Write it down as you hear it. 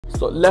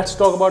So let's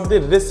talk about the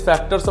risk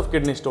factors of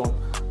kidney stone.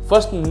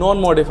 First,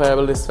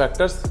 non-modifiable risk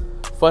factors.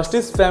 First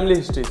is family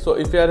history. So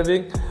if you are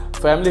having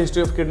family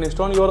history of kidney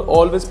stone, you are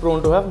always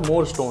prone to have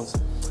more stones.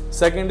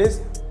 Second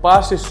is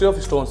past history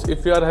of stones.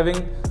 If you are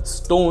having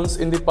stones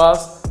in the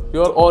past,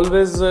 you are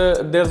always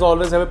there's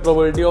always have a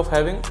probability of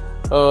having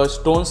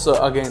stones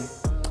again.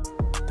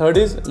 Third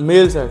is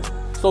male sex.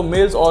 So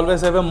males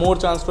always have a more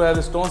chance to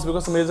have stones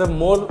because males have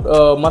more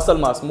muscle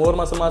mass. More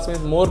muscle mass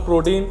means more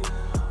protein,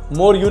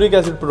 more uric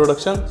acid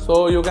production.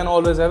 So you can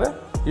always have a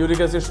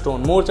uric acid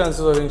stone, more chances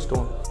of having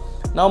stone.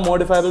 Now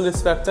modifiable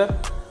risk factor.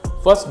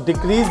 First,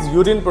 decrease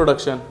urine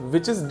production,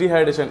 which is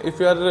dehydration. If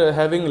you are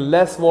having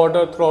less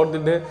water throughout the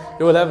day,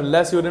 you will have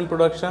less urine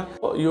production.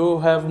 You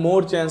have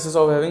more chances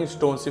of having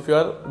stones if you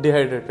are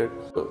dehydrated.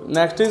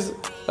 Next is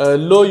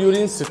low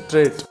urine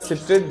citrate.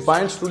 Citrate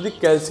binds to the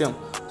calcium.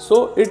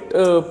 So it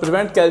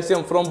prevents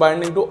calcium from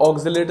binding to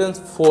oxalates and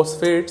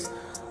phosphates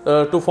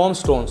to form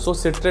stones. So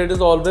citrate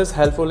is always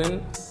helpful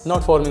in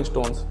not forming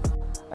stones.